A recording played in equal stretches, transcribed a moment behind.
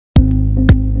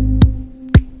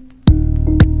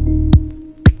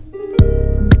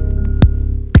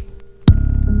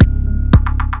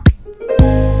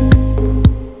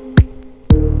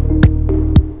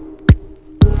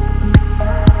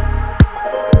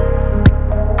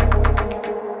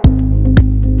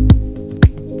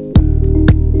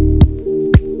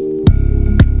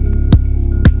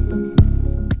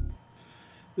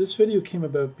This video came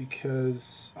about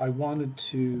because I wanted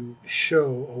to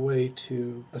show a way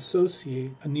to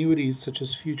associate annuities such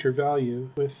as future value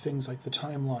with things like the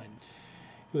timeline.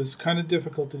 It was kind of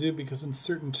difficult to do because in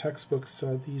certain textbooks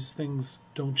these things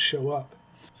don't show up.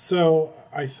 So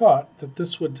I thought that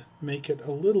this would make it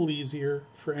a little easier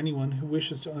for anyone who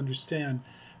wishes to understand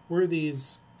where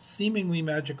these seemingly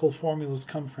magical formulas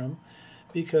come from,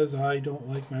 because I don't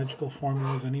like magical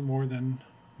formulas any more than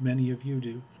many of you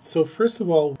do. So first of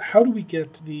all, how do we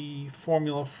get the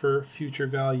formula for future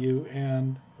value,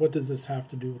 and what does this have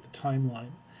to do with the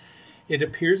timeline? It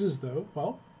appears as though,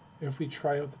 well, if we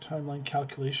try out the timeline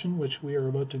calculation, which we are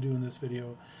about to do in this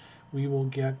video, we will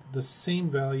get the same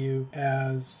value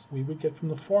as we would get from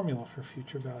the formula for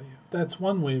future value. That's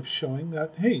one way of showing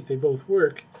that, hey, they both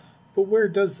work, but where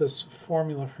does this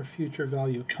formula for future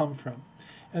value come from?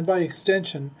 And by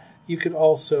extension, you could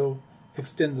also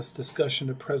extend this discussion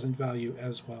to present value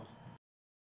as well.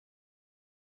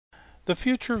 The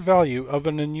future value of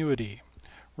an annuity.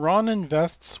 Ron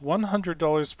invests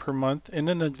 $100 per month in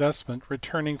an investment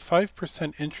returning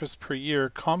 5% interest per year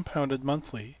compounded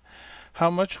monthly.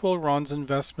 How much will Ron's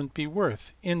investment be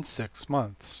worth in 6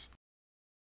 months?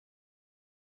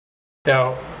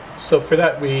 Now, so for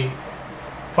that we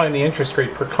find the interest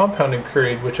rate per compounding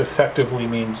period, which effectively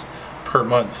means per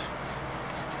month.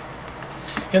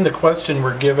 In the question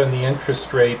we're given the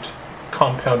interest rate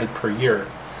compounded per year,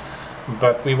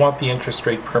 but we want the interest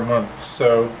rate per month.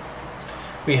 So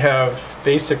we have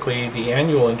basically the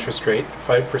annual interest rate,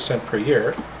 5% per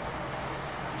year,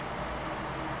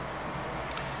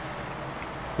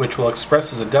 which we'll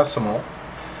express as a decimal,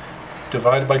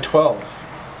 divided by 12.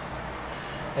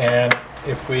 And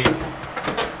if we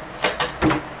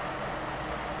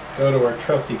go to our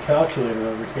trusty calculator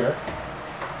over here,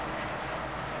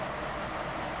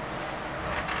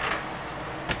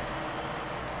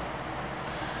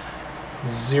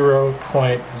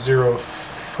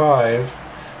 .05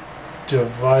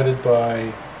 divided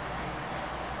by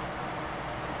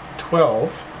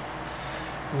 12,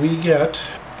 we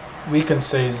can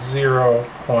say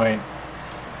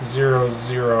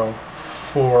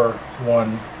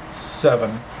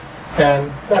 0.00417,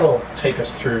 and that'll take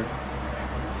us through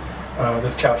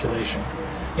this calculation.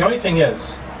 The only thing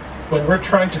is, when we're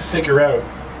trying to figure out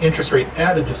interest rate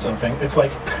added to something, it's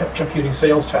like computing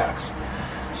sales tax.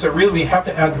 So really we have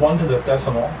to add 1 to this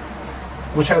decimal,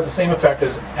 which has the same effect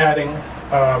as adding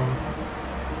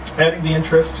the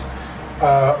interest,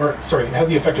 it has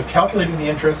the effect of calculating the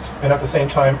interest and at the same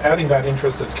time adding that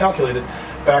interest that's calculated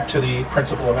back to the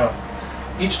principal amount.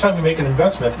 Each time we make an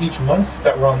investment, each month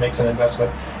that Ron makes an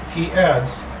investment, he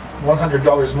adds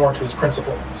 $100 more to his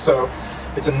principal. So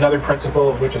it's another principal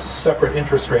of which a separate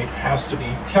interest rate has to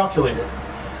be calculated.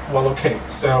 Well, okay,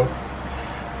 so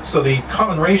the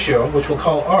common ratio, which we'll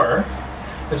call R,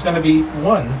 is going to be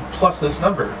 1 plus this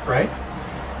number, right?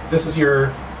 This is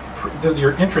your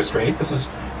interest rate. This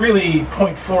is really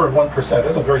 0.4 of 1%.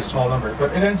 That's a very small number,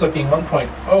 but it ends up being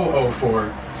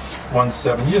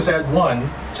 1.00417. You just add 1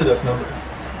 to this number,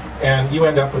 and you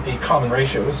end up with the common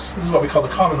ratio. This is what we call the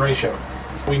common ratio.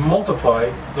 We multiply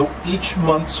each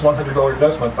month's $100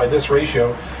 investment by this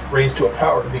ratio raised to a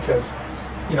power, because,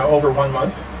 over 1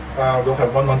 month, we'll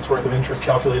have 1 month's worth of interest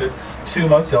calculated. 2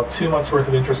 months, you'll have 2 months worth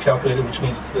of interest calculated, which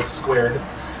means it's this squared.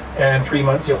 And 3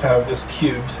 months, you'll have this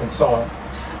cubed, and so on.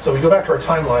 So we go back to our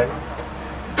timeline.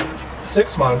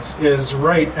 6 months is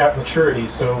right at maturity,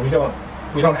 so we don't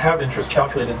have interest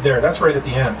calculated there. That's right at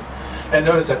the end. And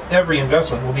notice that every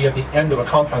investment will be at the end of a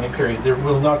compounding period. There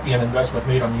will not be an investment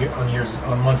made on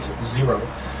month 0.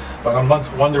 But on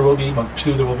month 1 there will be, month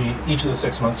 2 there will be, each of the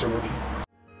 6 months there will be.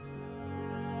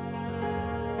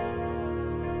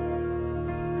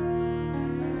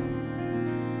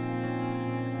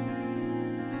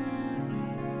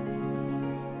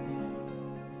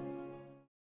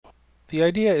 The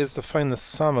idea is to find the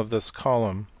sum of this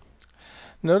column.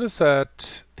 Notice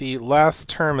that the last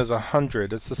term is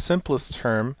 100. It's the simplest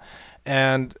term,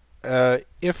 and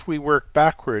if we work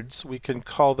backwards, we can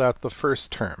call that the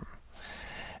first term.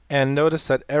 And notice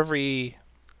that every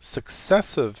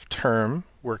successive term,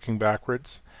 working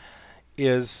backwards,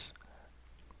 is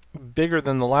bigger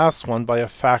than the last one by a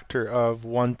factor of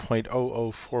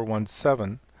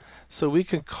 1.00417. So we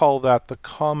can call that the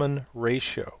common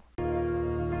ratio.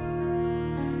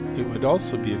 It would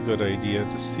also be a good idea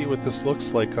to see what this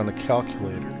looks like on a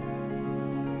calculator.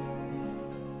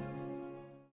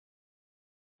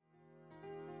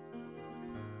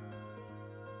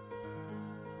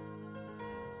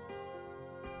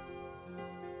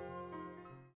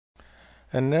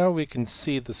 And now we can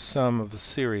see the sum of the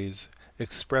series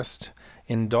expressed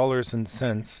in dollars and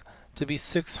cents to be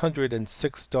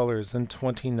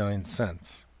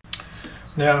 $606.29.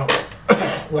 Now,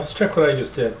 let's check what I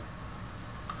just did.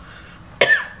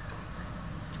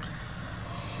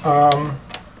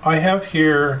 I have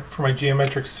here for my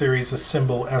geometric series a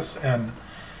symbol Sn.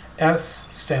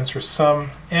 S stands for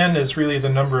sum, n is really the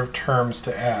number of terms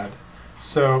to add.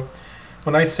 So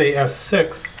when I say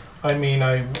S6, I mean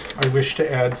I wish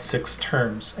to add 6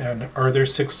 terms. And are there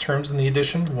 6 terms in the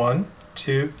addition? 1,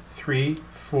 2, 3,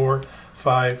 4,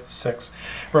 5, 6.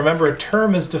 Remember, a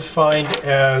term is defined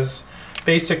as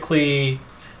basically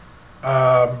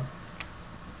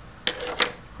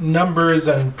numbers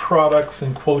and products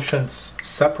and quotients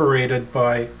separated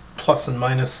by plus and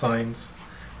minus signs.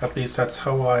 At least that's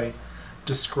how I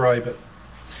describe it.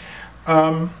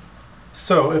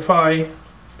 So if I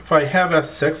have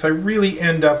S6, I really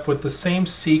end up with the same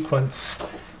sequence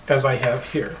as I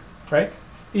have here, right?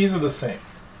 These are the same,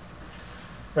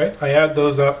 right? I add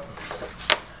those up,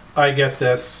 I get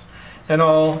this, and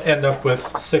I'll end up with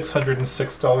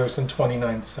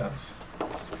 $606.29.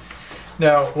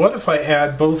 Now, what if I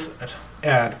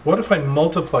what if I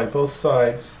multiply both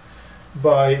sides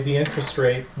by the interest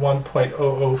rate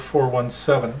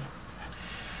 1.00417?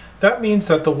 That means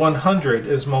that the 100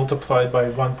 is multiplied by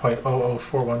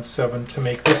 1.00417 to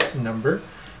make this number.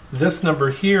 This number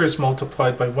here is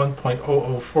multiplied by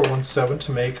 1.00417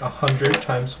 to make 100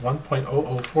 times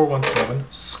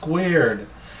 1.00417 squared.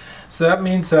 So that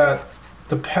means that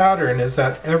the pattern is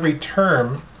that every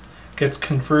term gets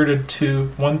converted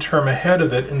to one term ahead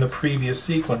of it in the previous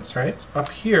sequence, right? Up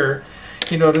here,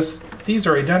 you notice these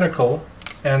are identical,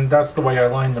 and that's the way I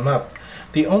line them up.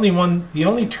 The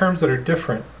only terms that are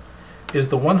different is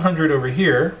the 100 over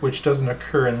here, which doesn't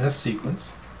occur in this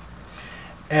sequence,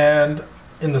 and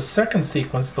in the second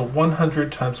sequence, the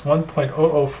 100 times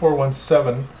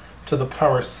 1.00417 to the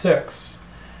power 6,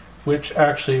 which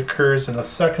actually occurs in the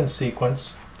second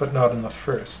sequence, but not in the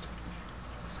first.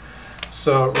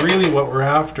 So really what we're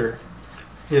after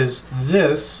is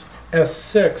this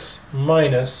S6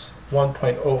 minus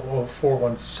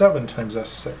 1.00417 times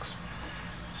S6.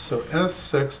 So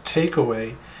S6 take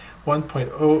away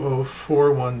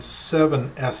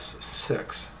 1.00417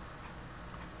 S6.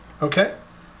 Okay?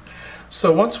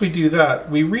 So once we do that,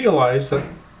 we realize that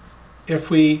if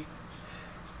we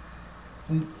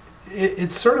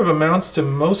it sort of amounts to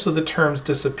most of the terms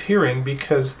disappearing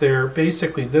because they're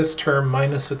basically this term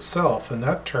minus itself, and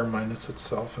that term minus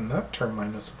itself, and that term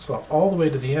minus itself, all the way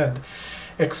to the end,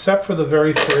 except for the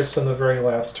very first and the very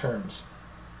last terms.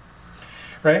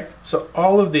 Right? So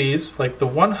all of these, like the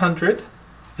 100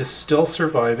 is still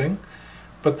surviving,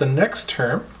 but the next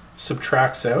term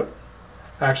subtracts out.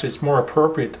 Actually, it's more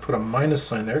appropriate to put a minus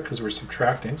sign there because we're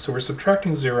subtracting. So we're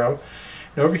subtracting 0.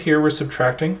 And over here we're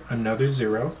subtracting another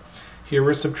 0. Here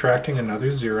we're subtracting another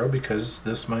 0 because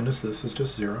this minus this is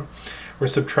just 0. We're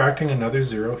subtracting another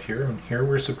 0 here, and here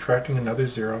we're subtracting another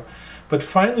 0. But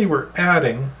finally we're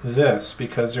adding this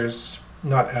because there's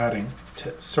not adding.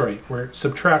 We're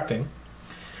subtracting.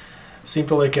 Seem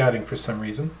to like adding for some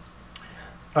reason.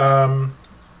 We're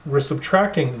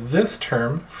subtracting this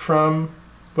term from,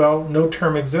 well, no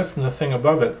term exists in the thing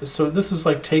above it. So this is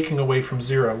like taking away from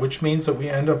 0, which means that we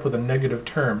end up with a negative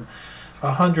term.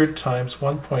 100 times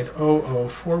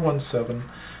 1.00417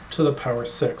 to the power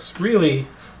 6. Really,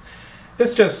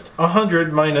 it's just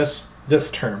 100 minus this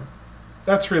term.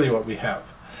 That's really what we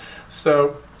have.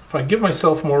 So if I give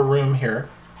myself more room here,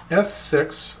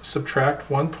 S6 subtract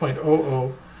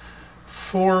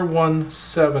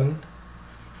 1.00417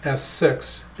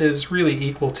 S6 is really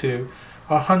equal to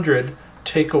 100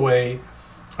 take away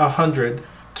 100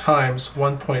 times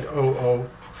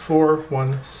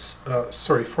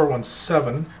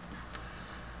 417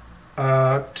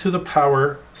 to the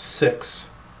power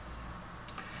 6.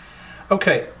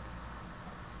 Okay,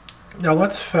 now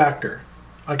let's factor.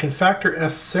 I can factor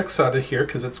S6 out of here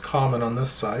because it's common on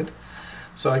this side.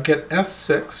 So I get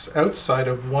S6 outside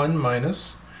of 1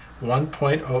 minus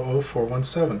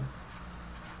 1.00417.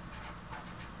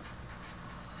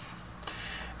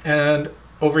 And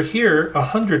over here,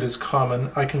 100 is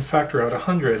common. I can factor out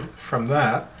 100 from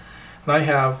that. And I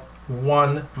have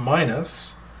 1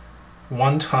 minus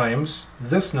 1 times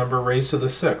this number raised to the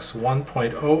 6,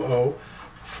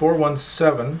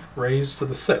 1.00417 raised to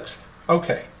the 6th.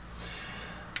 Okay.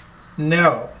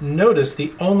 Now, notice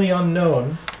the only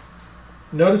unknown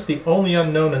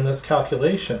in this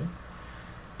calculation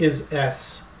is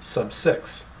S sub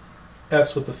 6.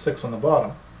 S with the 6 on the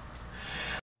bottom.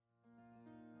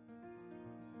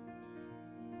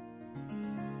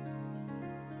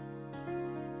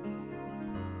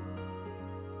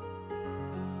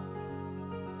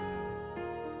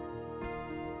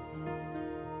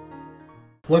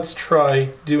 let's try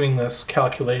doing this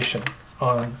calculation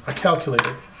on a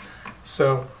calculator.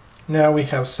 So now we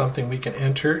have something we can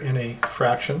enter in a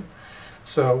fraction.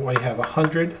 So we have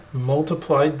 100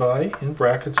 multiplied by, in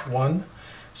brackets, 1,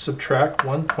 subtract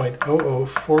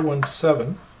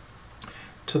 1.00417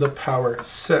 to the power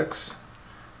 6,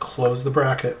 close the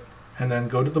bracket, and then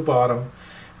go to the bottom,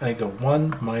 and I go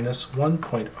 1 minus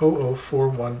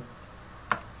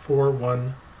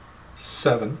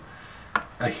 1.00417.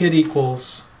 I hit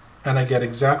equals, and I get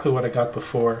exactly what I got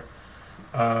before,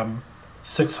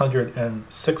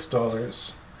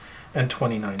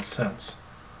 $606.29.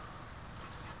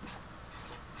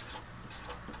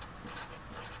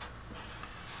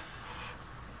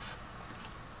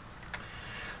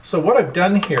 So what I've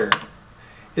done here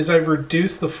is I've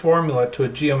reduced the formula to a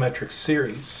geometric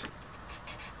series.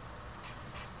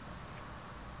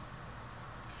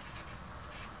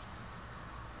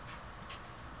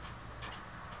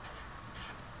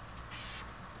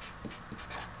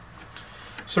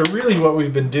 So really what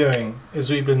we've been doing is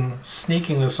we've been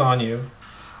sneaking this on you.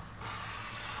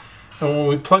 And when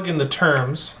we plug in the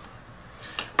terms,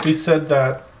 we said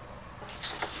that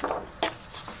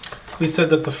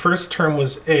the first term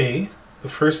was A, the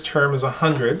first term is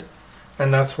 100,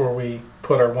 and that's where we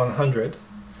put our 100,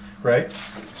 right?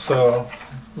 So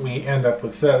we end up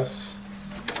with this.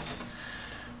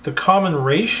 The common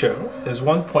ratio is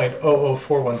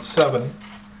 1.00417,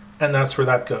 and that's where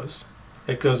that goes.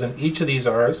 It goes in each of these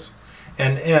R's,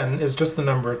 and N is just the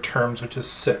number of terms, which is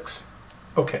 6.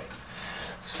 Okay,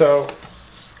 so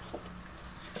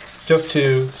just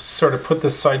to sort of put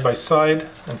this side by side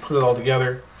and put it all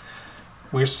together,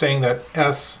 we're saying that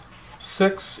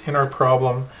S6 in our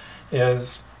problem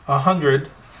is 100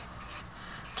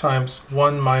 times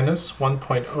 1 minus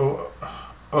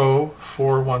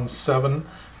 1.00417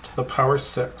 to the power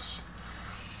 6,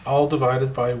 all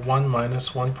divided by 1 minus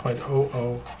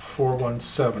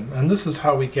 1.00417. And this is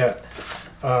how we get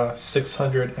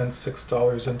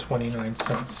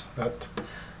 $606.29.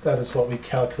 That is what we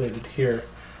calculated here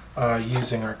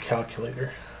using our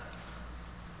calculator.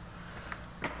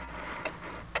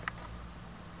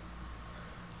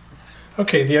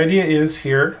 Okay, the idea is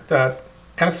here that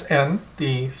Sn,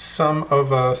 the sum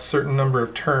of a certain number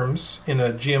of terms in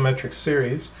a geometric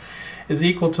series, is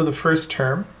equal to the first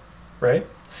term, right,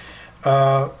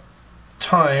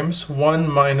 times 1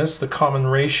 minus the common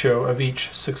ratio of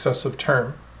each successive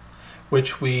term,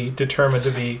 which we determined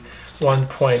to be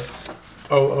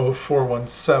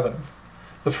 1.00417.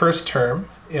 The first term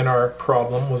in our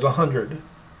problem was 100,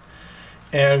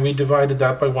 and we divided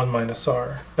that by 1 minus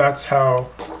r. That's how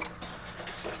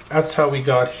we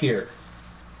got here.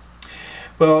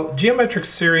 Well, geometric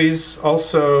series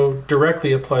also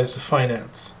directly applies to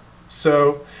finance.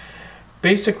 So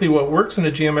basically what works in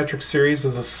a geometric series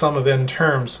as a sum of n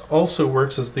terms also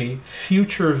works as the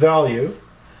future value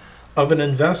of an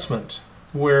investment,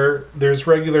 where there's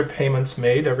regular payments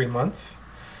made every month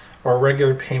or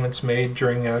regular payments made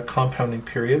during a compounding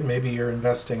period. Maybe you're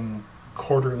investing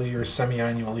quarterly or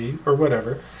semi-annually or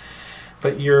whatever,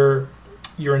 but you're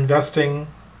investing.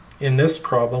 In this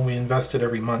problem, we invested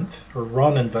every month, or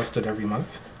Ron invested every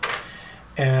month,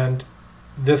 and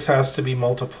this has to be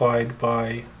multiplied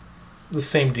by the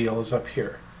same deal as up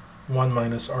here, 1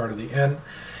 minus r to the n.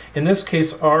 In this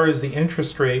case, r is the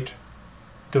interest rate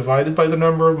divided by the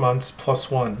number of months plus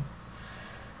 1,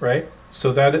 right?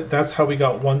 So that's how we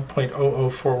got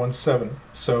 1.00417.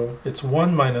 So it's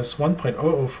 1 minus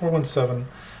 1.00417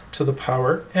 to the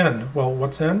power n. Well,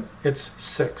 what's n? It's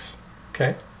 6,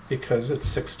 okay? Because it's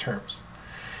 6 terms.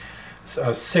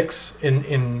 6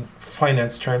 in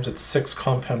finance terms, it's 6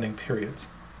 compounding periods.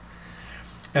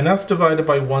 And that's divided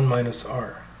by 1 minus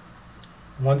r.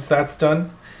 Once that's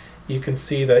done, you can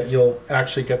see that you'll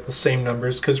actually get the same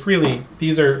numbers, because really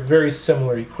these are very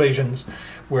similar equations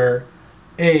where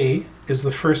A is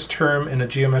the first term in a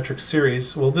geometric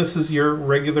series. Well, this is your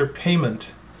regular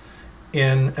payment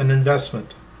in an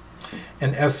investment.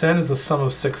 And Sn is the sum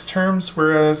of 6 terms,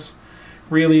 whereas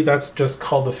really that's just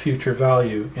called the future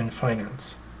value in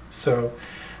finance. So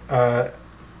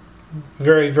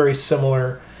very, very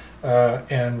similar,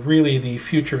 and really the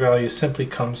future value simply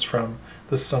comes from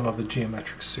the sum of the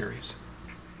geometric series.